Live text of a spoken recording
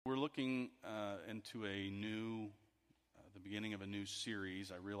looking into the beginning of a new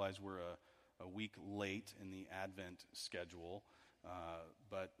series. I realize we're a week late in the Advent schedule,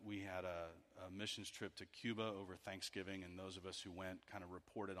 but we had a missions trip to Cuba over Thanksgiving, and those of us who went kind of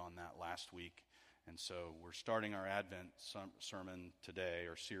reported on that last week. And so we're starting our Advent sermon today,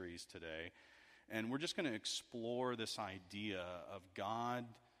 or series today, and we're just going to explore this idea of God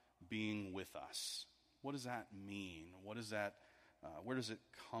being with us. What does that mean? What is that? Where does it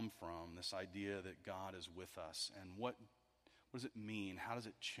come from, this idea that God is with us? And what does it mean? How does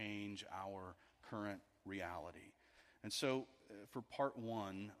it change our current reality? And so for part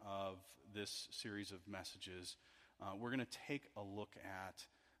one of this series of messages, we're going to take a look at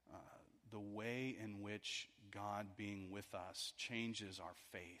the way in which God being with us changes our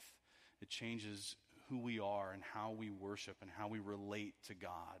faith. It changes who we are and how we worship and how we relate to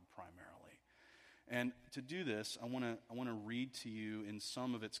God primarily. And to do this, I want to read to you in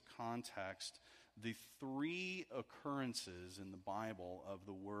some of its context the three occurrences in the Bible of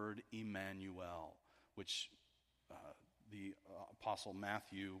the word Emmanuel, which the Apostle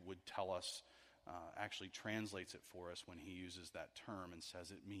Matthew would tell us actually translates it for us when he uses that term and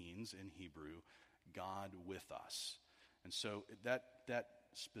says it means, in Hebrew, God with us. And so that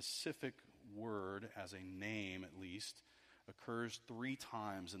specific word, as a name at least, occurs three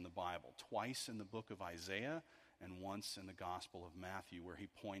times in the Bible, twice in the book of Isaiah and once in the Gospel of Matthew, where he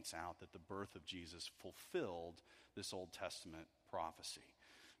points out that the birth of Jesus fulfilled this Old Testament prophecy.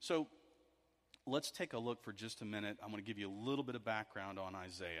 So let's take a look for just a minute. I'm going to give you a little bit of background on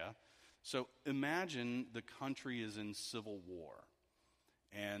Isaiah. So imagine the country is in civil war.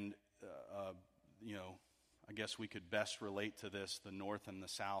 And, I guess we could best relate to this. The North and the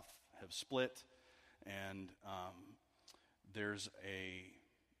South have split. And there's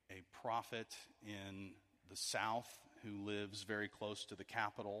a prophet in the South who lives very close to the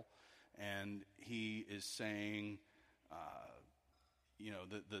capital. And he is saying,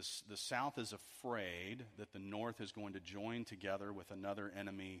 the South is afraid that the North is going to join together with another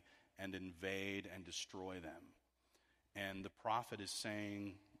enemy and invade and destroy them. And the prophet is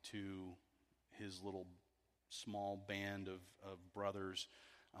saying to his little small band of brothers,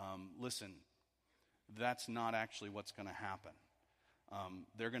 listen, that's not actually what's going to happen.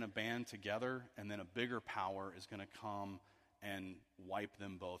 They're going to band together, and then a bigger power is going to come and wipe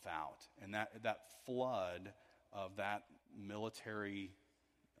them both out. And that flood of that military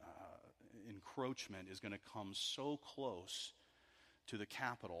encroachment is going to come so close to the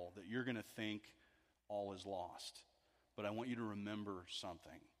capital that you're going to think all is lost. But I want you to remember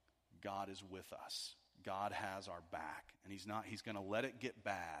something. God is with us. God has our back. And he's going to let it get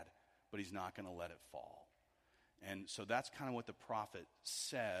bad, but he's not going to let it fall. And so that's kind of what the prophet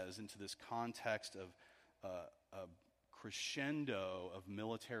says into this context of a crescendo of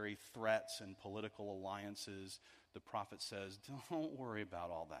military threats and political alliances. The prophet says, don't worry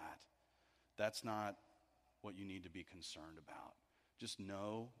about all that. That's not what you need to be concerned about. Just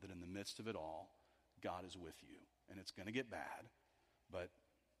know that in the midst of it all, God is with you. And it's going to get bad, but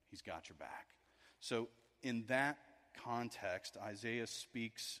he's got your back. So in that context, Isaiah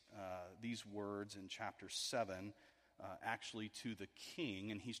speaks these words in chapter 7 actually to the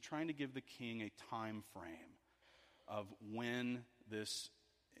king, and he's trying to give the king a time frame of when this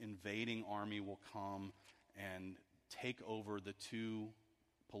invading army will come and take over the two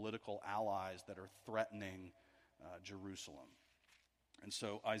political allies that are threatening Jerusalem. And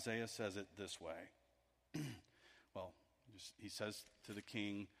so Isaiah says it this way. He says to the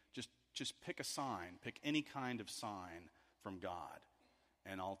king, just pick a sign, pick any kind of sign from God,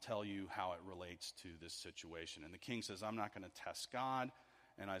 and I'll tell you how it relates to this situation. And the king says, I'm not going to test God.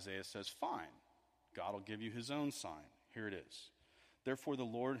 And Isaiah says, fine, God will give you his own sign. Here it is. Therefore the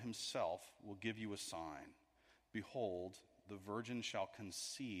Lord himself will give you a sign. Behold, the virgin shall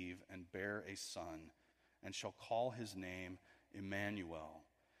conceive and bear a son, and shall call his name Emmanuel.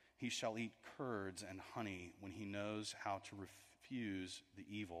 He shall eat curds and honey when he knows how to refuse the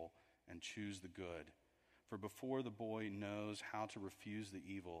evil and choose the good. For before the boy knows how to refuse the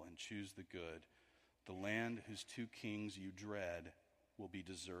evil and choose the good, the land whose two kings you dread will be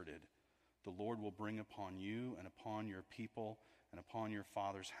deserted. The Lord will bring upon you and upon your people and upon your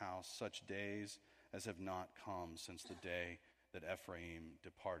father's house such days as have not come since the day that Ephraim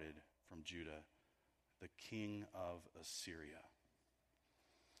departed from Judah, the king of Assyria.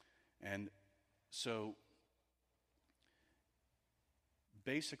 And so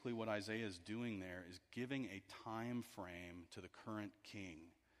basically what Isaiah is doing there is giving a time frame to the current king,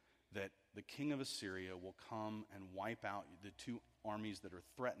 that the king of Assyria will come and wipe out the two armies that are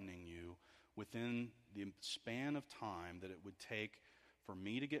threatening you within the span of time that it would take for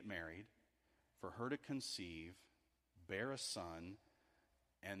me to get married, for her to conceive, bear a son,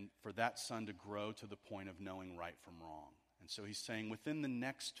 and for that son to grow to the point of knowing right from wrong. And so he's saying within the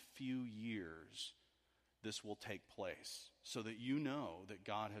next few years, this will take place so that you know that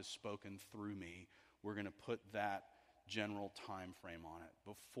God has spoken through me. We're going to put that general time frame on it.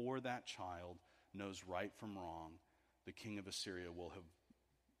 Before that child knows right from wrong, the king of Assyria will have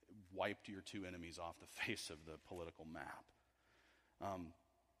wiped your two enemies off the face of the political map.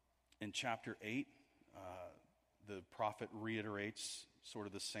 In chapter 8, the prophet reiterates sort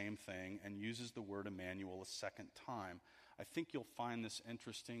of the same thing and uses the word Emmanuel a second time. I think you'll find this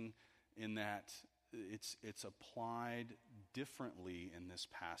interesting in that it's applied differently in this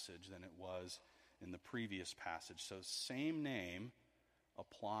passage than it was in the previous passage. So same name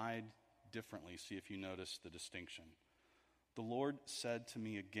applied differently. See if you notice the distinction. The Lord said to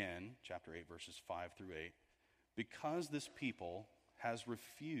me again, chapter 8, verses 5 through 8, because this people has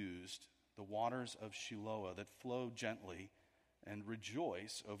refused the waters of Shiloah that flow gently, and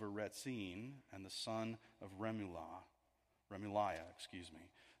rejoice over Rezin and the son of Remaliah.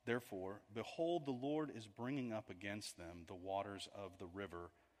 Therefore, behold, the Lord is bringing up against them the waters of the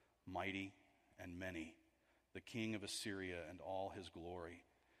river, mighty and many, the king of Assyria and all his glory.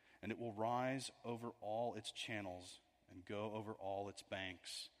 And it will rise over all its channels and go over all its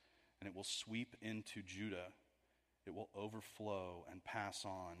banks, and it will sweep into Judah. It will overflow and pass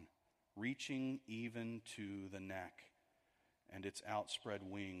on, reaching even to the neck, and its outspread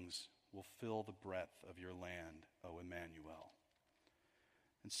wings will fill the breadth of your land, O Emmanuel.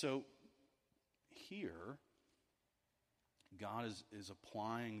 And so here, God is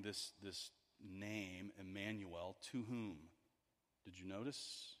applying this name, Emmanuel, to whom? Did you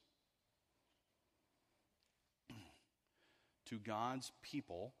notice? To God's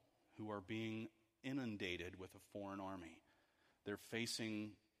people who are being inundated with a foreign army. They're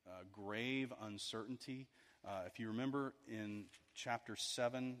facing grave uncertainty. If you remember in chapter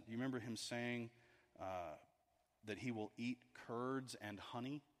 7, do you remember him saying that he will eat curds and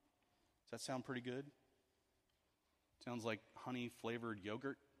honey? Does that sound pretty good? Sounds like honey-flavored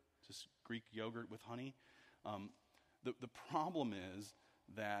yogurt, just Greek yogurt with honey. The problem is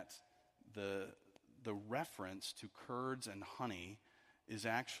that the reference to curds and honey is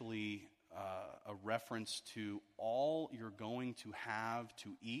actually a reference to all you're going to have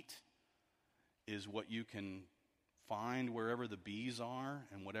to eat is what you can find wherever the bees are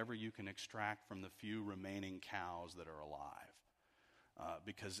and whatever you can extract from the few remaining cows that are alive.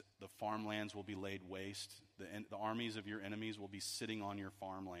 Because the farmlands will be laid waste. The armies of your enemies will be sitting on your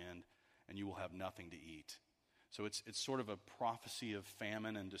farmland, and you will have nothing to eat. So it's sort of a prophecy of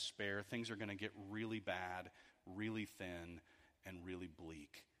famine and despair. Things are going to get really bad, really thin, and really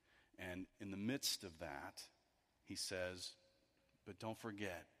bleak. And in the midst of that, he says, but don't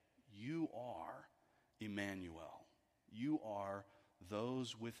forget, you are Emmanuel. You are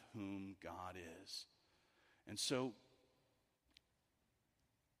those with whom God is. And so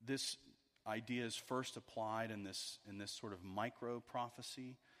this idea is first applied in this sort of micro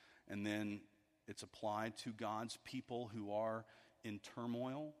prophecy, and then it's applied to God's people who are in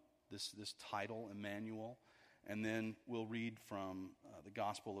turmoil, this title, Emmanuel. And then we'll read from the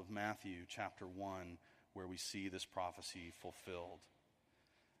Gospel of Matthew, chapter 1, where we see this prophecy fulfilled.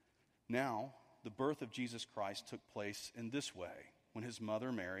 Now, the birth of Jesus Christ took place in this way. When his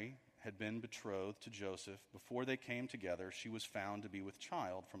mother Mary had been betrothed to Joseph, before they came together, she was found to be with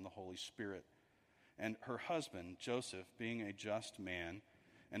child from the Holy Spirit. And her husband, Joseph, being a just man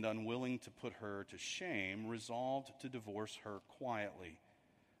and unwilling to put her to shame, resolved to divorce her quietly.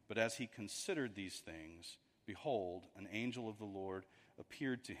 But as he considered these things, behold, an angel of the Lord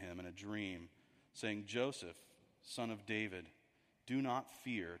appeared to him in a dream, saying, Joseph, son of David, do not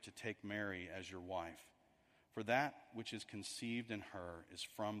fear to take Mary as your wife, for that which is conceived in her is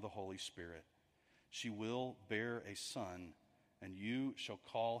from the Holy Spirit. She will bear a son, and you shall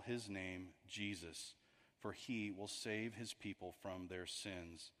call his name Jesus, for he will save his people from their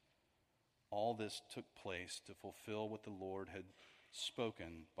sins. All this took place to fulfill what the Lord had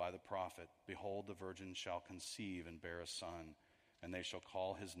spoken by the prophet. Behold, the virgin shall conceive and bear a son, and they shall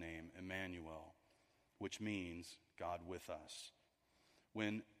call his name Emmanuel, which means God with us.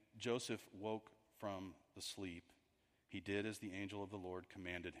 When Joseph woke from the sleep, he did as the angel of the Lord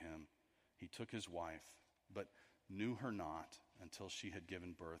commanded him. He took his wife, but knew her not until she had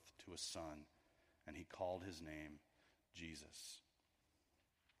given birth to a son, and he called his name Jesus.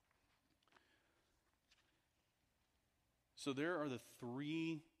 So there are the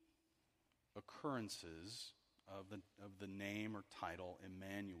three occurrences of the name or title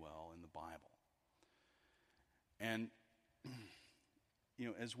Emmanuel in the Bible. And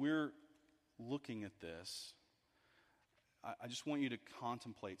as we're looking at this, I just want you to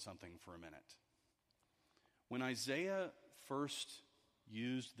contemplate something for a minute. When Isaiah first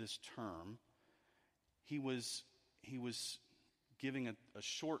used this term, he was giving a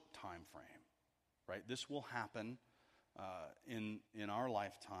short time frame, right? This will happen in our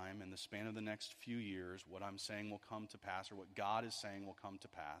lifetime, in the span of the next few years. What I'm saying will come to pass, or what God is saying will come to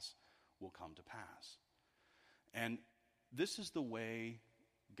pass, will come to pass. And this is the way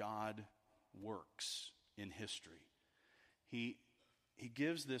God works in history. He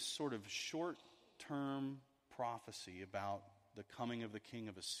gives this sort of short-term prophecy about the coming of the king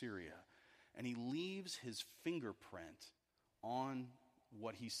of Assyria, and he leaves his fingerprint on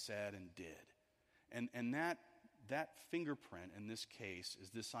what he said and did. And that fingerprint in this case is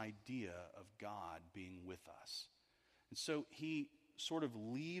this idea of God being with us. And so he sort of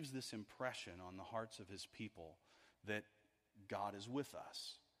leaves this impression on the hearts of his people that God is with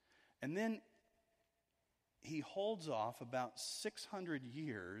us. And then he holds off about 600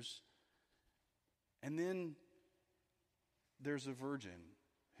 years, and then there's a virgin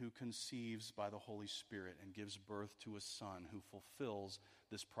who conceives by the Holy Spirit and gives birth to a son who fulfills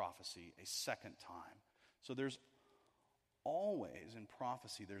this prophecy a second time. So there's always in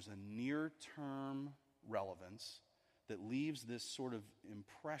prophecy, there's a near-term relevance that leaves this sort of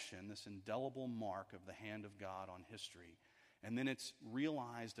impression, this indelible mark of the hand of God on history. And then it's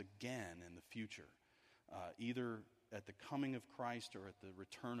realized again in the future, either at the coming of Christ or at the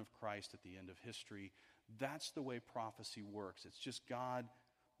return of Christ at the end of history. That's the way prophecy works. It's just God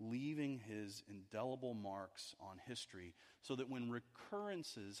leaving his indelible marks on history so that when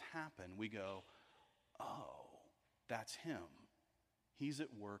recurrences happen, we go, oh, that's him. He's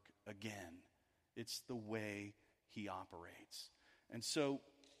at work again. It's the way he operates. And so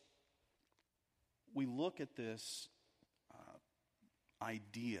we look at this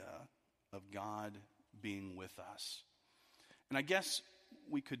idea of God being with us. And I guess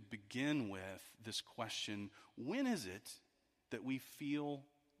we could begin with this question: when is it that we feel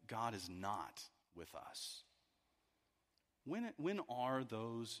God is not with us? When are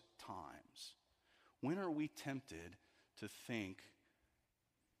those times? When are we tempted to think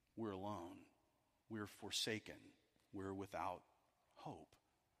we're alone, we're forsaken, we're without hope?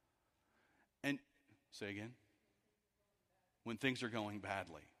 And say again? When things are going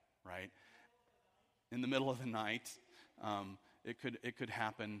badly, right? In the middle of the night, it could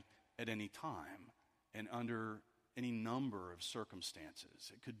happen at any time and under any number of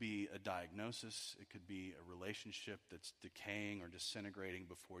circumstances. It could be a diagnosis. It could be a relationship that's decaying or disintegrating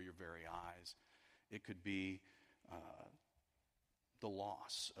before your very eyes. It could be the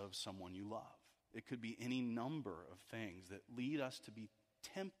loss of someone you love. It could be any number of things that lead us to be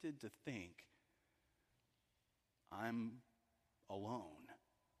tempted to think, I'm alone.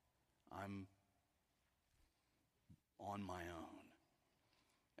 I'm on my own.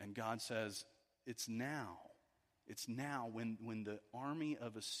 And God says, it's now. It's now when the army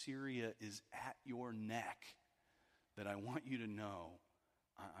of Assyria is at your neck that I want you to know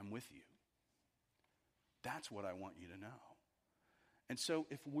I'm with you. That's what I want you to know. And so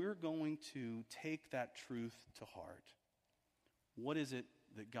if we're going to take that truth to heart, what is it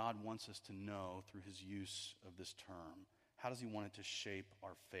that God wants us to know through his use of this term? How does he want it to shape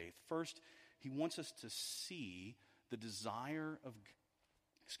our faith? First, he wants us to see the desire of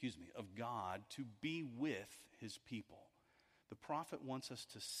God to be with his people. The prophet wants us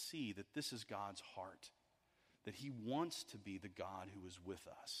to see that this is God's heart, that he wants to be the God who is with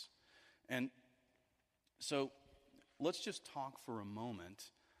us. And so let's just talk for a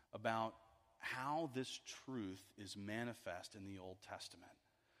moment about how this truth is manifest in the Old Testament.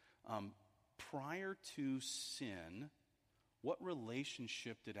 Prior to sin, what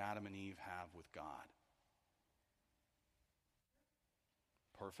relationship did Adam and Eve have with God?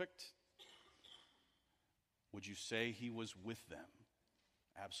 Perfect? Would you say he was with them?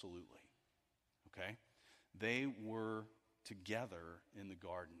 Absolutely. Okay? They were together in the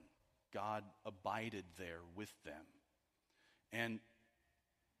garden. God abided there with them. And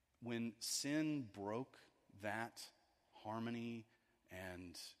when sin broke that harmony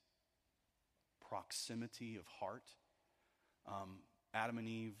and proximity of heart, Adam and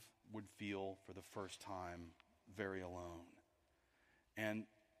Eve would feel for the first time very alone. And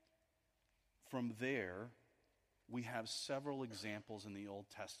from there, we have several examples in the Old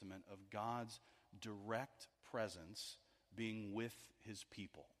Testament of God's direct presence being with his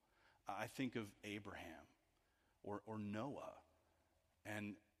people. I think of Abraham or Noah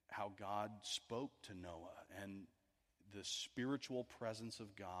and how God spoke to Noah, and the spiritual presence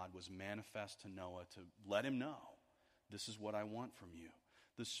of God was manifest to Noah to let him know, this is what I want from you.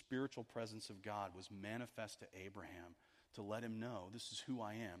 The spiritual presence of God was manifest to Abraham to let him know, this is who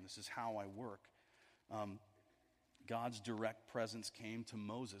I am, this is how I work. God's direct presence came to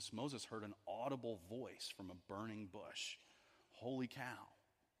Moses. Moses heard an audible voice from a burning bush. Holy cow,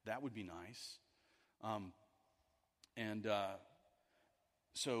 that would be nice.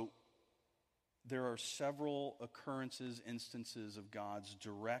 So there are several occurrences, instances of God's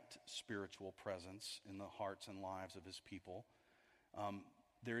direct spiritual presence in the hearts and lives of his people.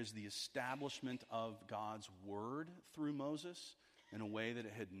 There is the establishment of God's word through Moses in a way that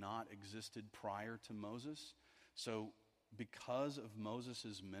it had not existed prior to Moses. So because of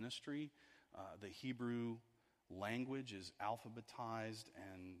Moses' ministry, the Hebrew language is alphabetized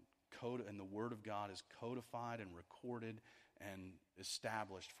and the word of God is codified and recorded and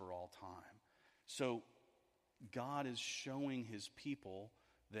established for all time. So God is showing his people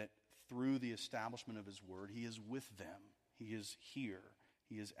that through the establishment of his word, he is with them. He is here.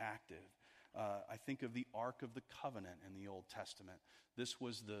 He is active. I think of the Ark of the Covenant in the Old Testament. This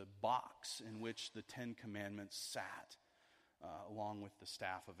was the box in which the Ten Commandments sat, along with the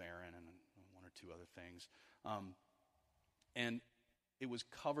staff of Aaron and one or two other things. And it was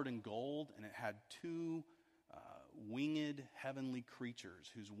covered in gold, and it had two winged heavenly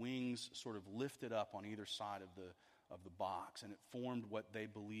creatures whose wings sort of lifted up on either side of the box, and it formed what they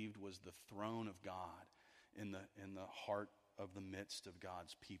believed was the throne of God in the heart of the midst of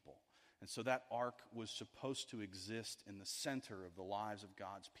God's people. And so that ark was supposed to exist in the center of the lives of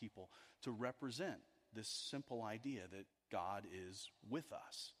God's people to represent this simple idea that God is with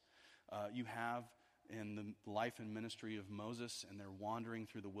us. You have in the life and ministry of Moses and their wandering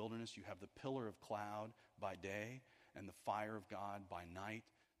through the wilderness, you have the pillar of cloud by day and the fire of God by night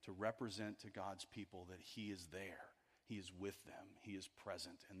to represent to God's people that he is there. He is with them. He is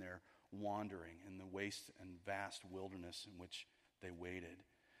present in their wandering in the waste and vast wilderness in which they waited.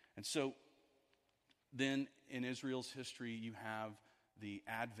 And so then in Israel's history, you have the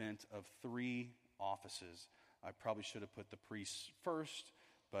advent of three offices. I probably should have put the priests first,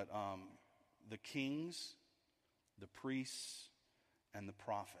 but the kings, the priests, and the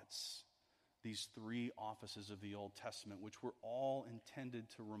prophets. These three offices of the Old Testament, which were all intended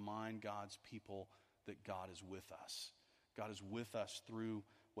to remind God's people that God is with us. God is with us through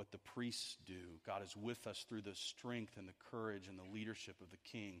what the priests do. God is with us through the strength and the courage and the leadership of the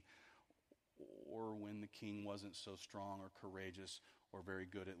king, or when the king wasn't so strong or courageous or very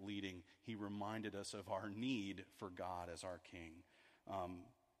good at leading. He reminded us of our need for God as our king.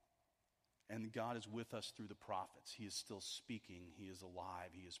 And God is with us through the prophets. He is still speaking. He is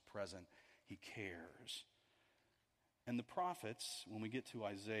alive. He is present. He cares. And the prophets, when we get to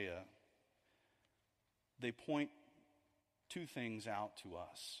Isaiah, they point two things out to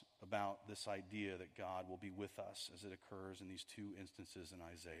us about this idea that God will be with us as it occurs in these two instances in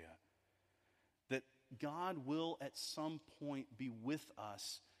Isaiah. That God will at some point be with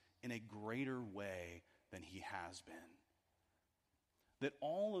us in a greater way than he has been. That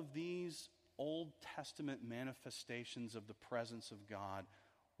all of these Old Testament manifestations of the presence of God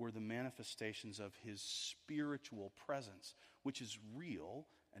were the manifestations of his spiritual presence, which is real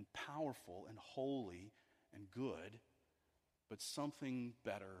and powerful and holy and good, but something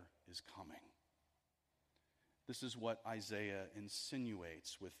better is coming. This is what Isaiah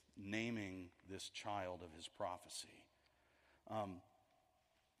insinuates with naming this child of his prophecy.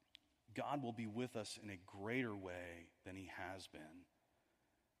 God will be with us in a greater way than he has been.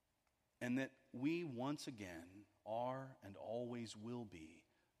 And that we once again are and always will be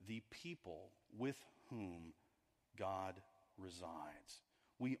the people with whom God resides.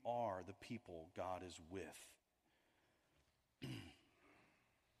 We are the people God is with.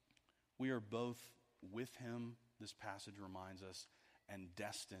 We are both with him, this passage reminds us, and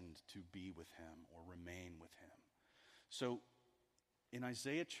destined to be with him or remain with him. So in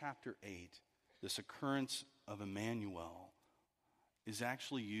Isaiah chapter 8, this occurrence of Emmanuel is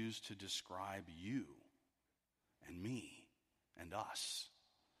actually used to describe you and me and us.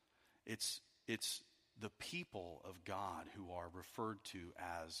 It's the people of God who are referred to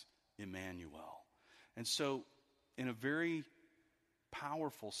as Emmanuel. And so in a very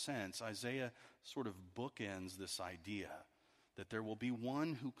powerful sense, Isaiah sort of bookends this idea that there will be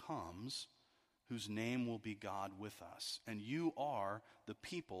one who comes whose name will be God with us. And you are the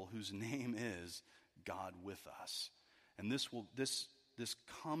people whose name is God with us. And this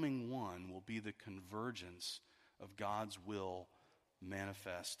coming one will be the convergence of God's will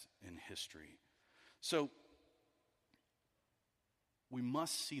manifest in history. So we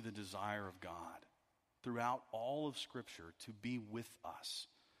must see the desire of God throughout all of Scripture to be with us,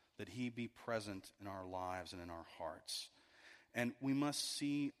 that he be present in our lives and in our hearts. And we must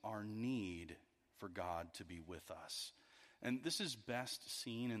see our need for God to be with us. And this is best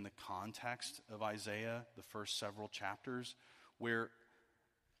seen in the context of Isaiah, the first several chapters, where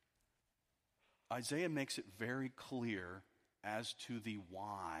Isaiah makes it very clear as to the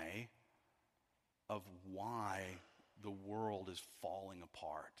why of why the world is falling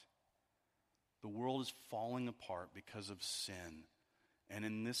apart. The world is falling apart because of sin. And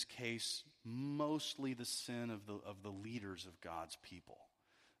in this case, mostly the sin of the leaders of God's people.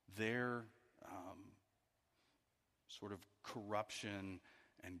 Their sort of corruption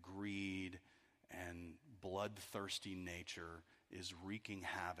and greed and bloodthirsty nature is wreaking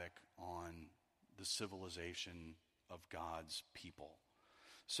havoc on the civilization of God's people.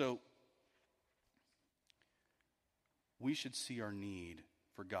 So we should see our need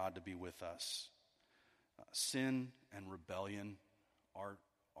for God to be with us. Sin and rebellion are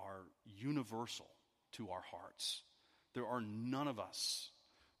universal to our hearts. There are none of us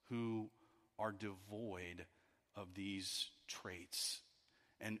who are devoid of these traits.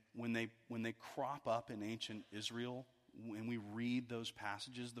 And when they crop up in ancient Israel, when we read those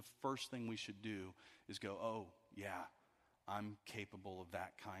passages, the first thing we should do is go, oh, yeah, I'm capable of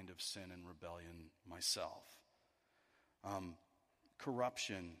that kind of sin and rebellion myself.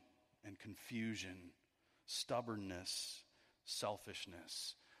 Corruption and confusion, stubbornness,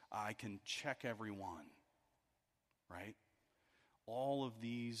 selfishness. I can check every one, right? All of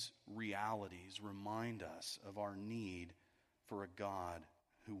these realities remind us of our need for a God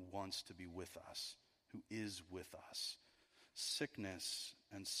who wants to be with us, who is with us. Sickness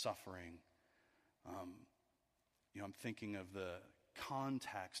and suffering. I'm thinking of the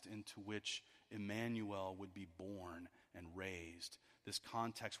context into which Emmanuel would be born and raised. This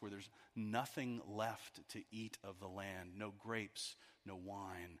context where there's nothing left to eat of the land. No grapes, no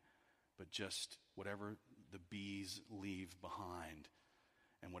wine, but just whatever the bees leave behind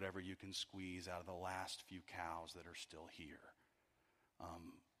and whatever you can squeeze out of the last few cows that are still here.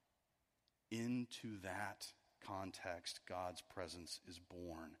 Into that context, God's presence is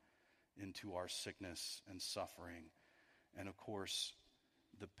born into our sickness and suffering. And of course,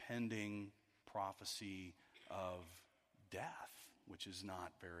 the pending prophecy of death, which is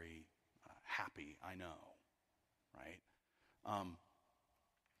not very happy, I know, right?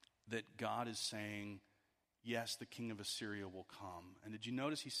 That God is saying, yes, the king of Assyria will come. And did you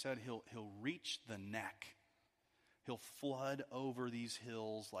notice he said he'll reach the neck. He'll flood over these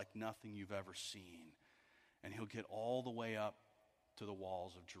hills like nothing you've ever seen. And he'll get all the way up to the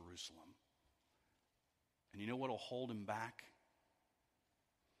walls of Jerusalem. And you know what will hold him back?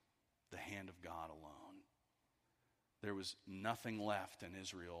 The hand of God alone. There was nothing left in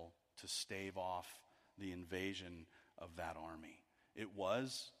Israel to stave off the invasion of that army. It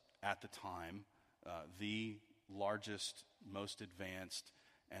was, at the time, the largest, most advanced,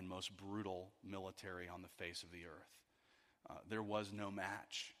 and most brutal military on the face of the earth. There was no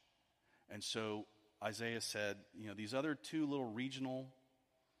match. And so Isaiah said, these other two little regional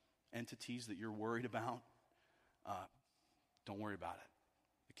entities that you're worried about, don't worry about it.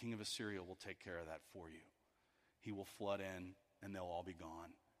 The king of Assyria will take care of that for you. He will flood in and they'll all be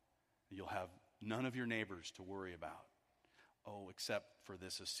gone. You'll have none of your neighbors to worry about. Oh, except for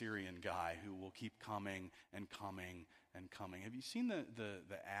this Assyrian guy who will keep coming and coming and coming. Have you seen the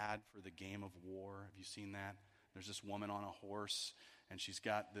ad for the Game of War? Have you seen that? There's this woman on a horse, and she's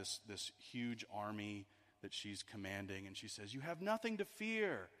got this huge army that she's commanding, and she says, you have nothing to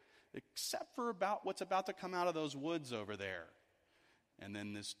fear except for about what's about to come out of those woods over there. And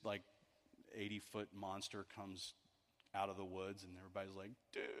then this 80-foot monster comes out of the woods, and everybody's like,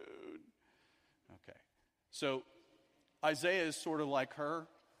 dude. Okay. So Isaiah is sort of like her.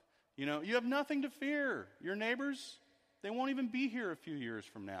 You have nothing to fear. Your neighbors, they won't even be here a few years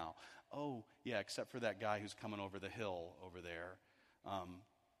from now. Oh, yeah, except for that guy who's coming over the hill over there.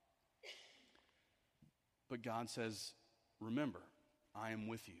 But God says, remember, I am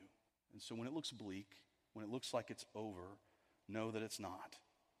with you. And so when it looks bleak, when it looks like it's over, know that it's not.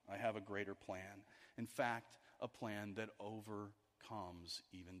 I have a greater plan. In fact, a plan that overcomes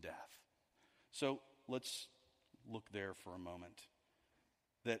even death. So let's look there for a moment.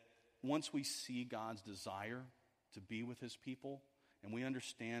 That once we see God's desire to be with his people, and we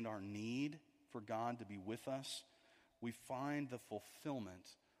understand our need for God to be with us, we find the fulfillment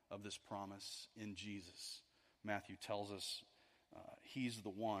of this promise in Jesus. Matthew tells us he's the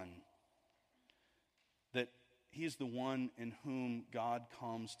one in whom God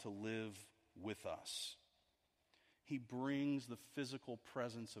comes to live with us. He brings the physical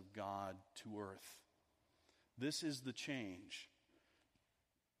presence of God to earth. This is the change.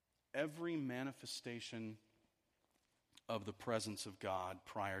 Every manifestation of the presence of God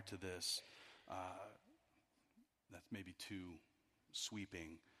prior to this. That's maybe too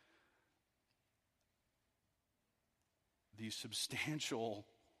sweeping. The substantial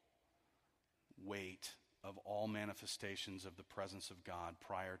weight of all manifestations of the presence of God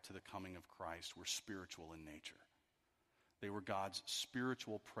prior to the coming of Christ were spiritual in nature. They were God's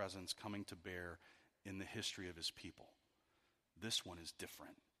spiritual presence coming to bear in the history of his people. This one is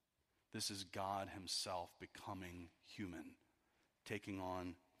different. This is God himself becoming human, taking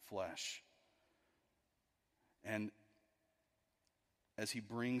on flesh. And as he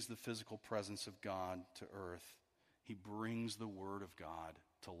brings the physical presence of God to earth, he brings the Word of God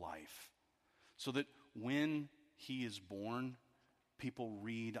to life. So that when he is born, people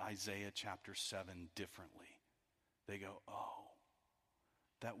read Isaiah chapter 7 differently. They go, oh,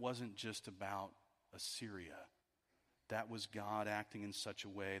 that wasn't just about Assyria. That was God acting in such a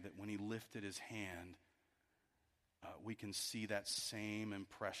way that when he lifted his hand, we can see that same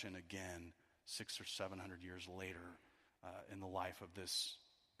impression again 600 or 700 years later in the life of this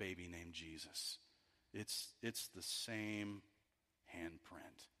baby named Jesus. It's the same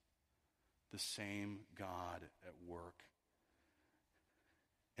handprint, the same God at work.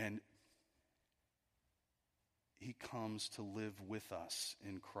 And he comes to live with us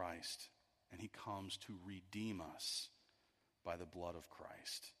in Christ, and he comes to redeem us by the blood of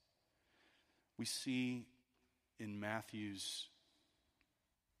Christ. We see in Matthew's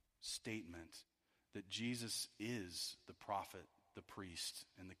statement that Jesus is the prophet, the priest,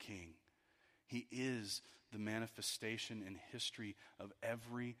 and the king. He is the manifestation in history of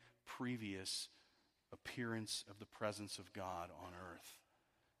every previous appearance of the presence of God on earth.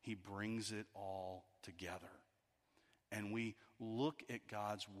 He brings it all together. And we look at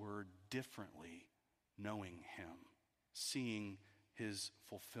God's word differently, knowing him, seeing his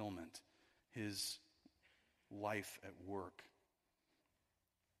fulfillment, his life at work.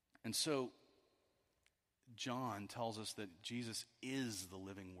 And so John tells us that Jesus is the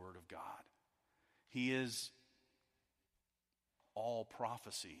living word of God. He is all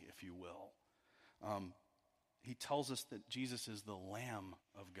prophecy, if you will. He tells us that Jesus is the Lamb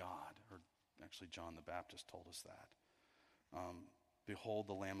of God, or actually John the Baptist told us that. Behold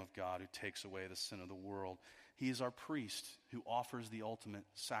the Lamb of God who takes away the sin of the world. He is our priest who offers the ultimate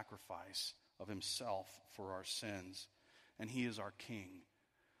sacrifice of himself for our sins. And he is our King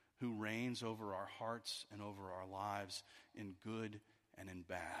who reigns over our hearts and over our lives in good and in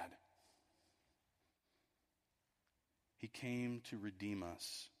bad. He came to redeem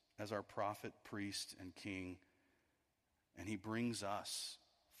us as our prophet, priest, and king, and he brings us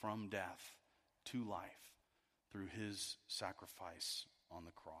from death to life through his sacrifice on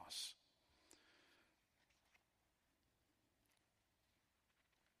the cross.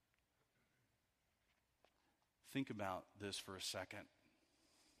 Think about this for a second.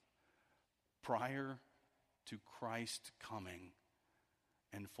 Prior to Christ coming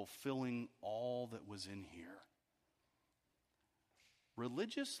and fulfilling all that was in here,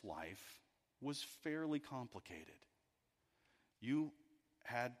 religious life was fairly complicated. You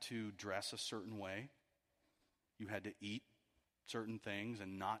had to dress a certain way. You had to eat certain things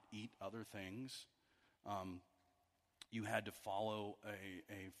and not eat other things. You had to follow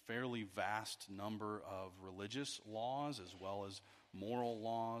a fairly vast number of religious laws as well as moral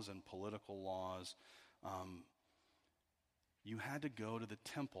laws and political laws. You had to go to the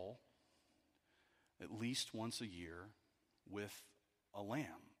temple at least once a year with a lamb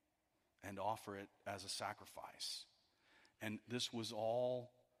and offer it as a sacrifice. And this was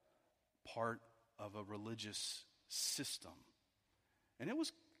all part of a religious system. And it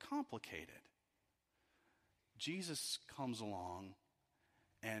was complicated. Jesus comes along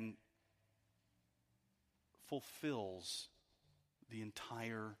and fulfills the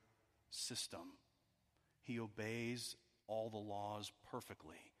entire system. He obeys all the laws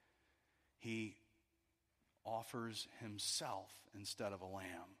perfectly. He offers himself instead of a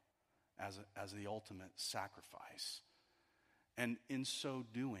lamb as the ultimate sacrifice. And in so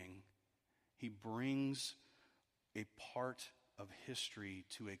doing, he brings a part of history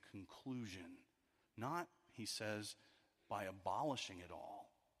to a conclusion. Not, he says, by abolishing it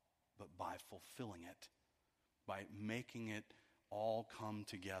all, but by fulfilling it, by making it all come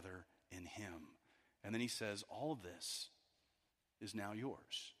together in him. And then he says, all of this is now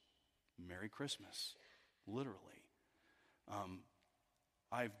yours. Merry Christmas, literally.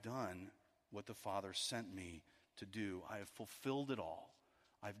 I've done what the Father sent me to do. I have fulfilled it all.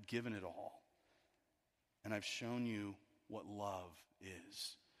 I've given it all. And I've shown you what love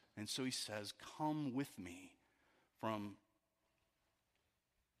is. And so he says, come with me from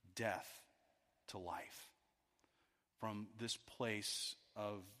death to life, from this place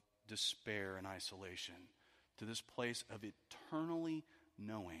of despair and isolation to this place of eternally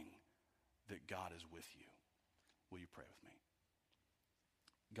knowing that God is with you. Will you pray with me?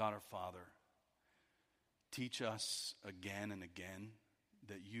 God our Father, teach us again and again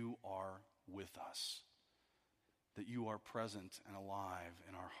that you are with us, that you are present and alive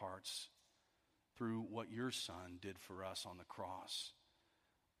in our hearts through what your Son did for us on the cross.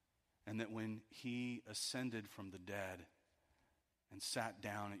 And that when he ascended from the dead and sat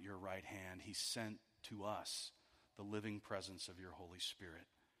down at your right hand, he sent to us the living presence of your Holy Spirit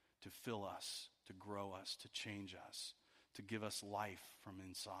to fill us, to grow us, to change us, to give us life from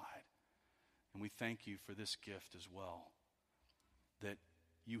inside. And we thank you for this gift as well, that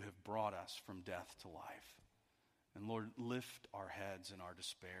you have brought us from death to life. And Lord, lift our heads in our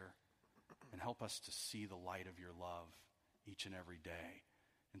despair and help us to see the light of your love each and every day,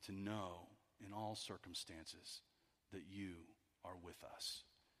 and to know in all circumstances that you are with us.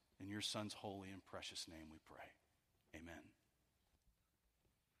 In your Son's holy and precious name we pray. Amen.